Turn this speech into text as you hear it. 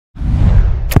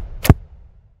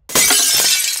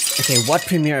Okay, what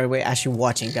premiere are we actually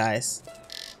watching, guys?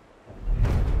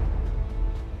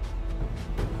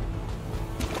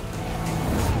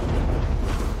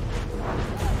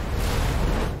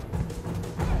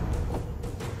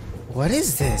 What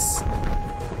is this?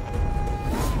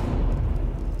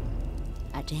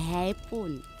 Ada hai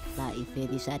pun la ife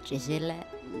di sa cesela.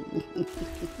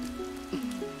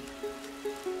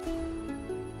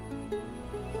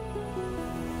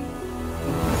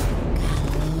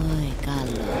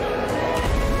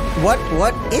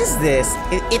 What is this?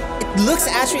 It looks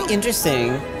actually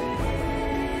interesting.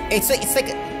 It's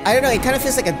like I don't know. It kind of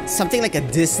feels like something like a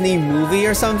Disney movie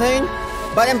or something,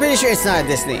 but I'm pretty sure it's not a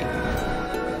Disney.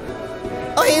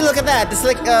 Oh hey, look at that! It's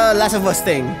like a Last of Us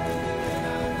thing.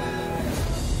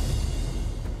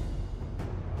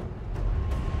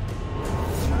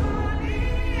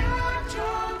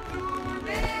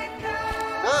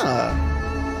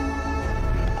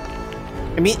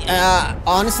 I mean,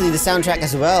 honestly, the soundtrack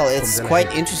as well, it's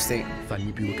quite interesting.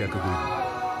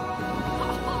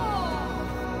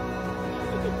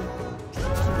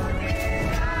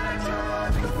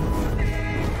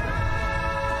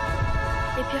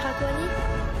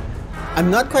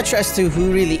 I'm not quite sure as to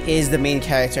who really is the main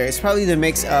character. It's probably the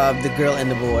mix of the girl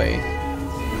and the boy.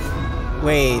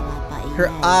 Wait, her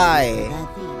eye.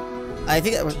 I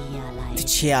think that was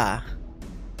Tchia.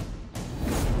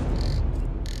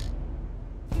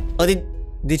 Oh,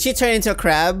 did she turn into a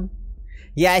crab?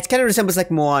 Yeah, it kind of resembles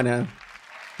like Moana.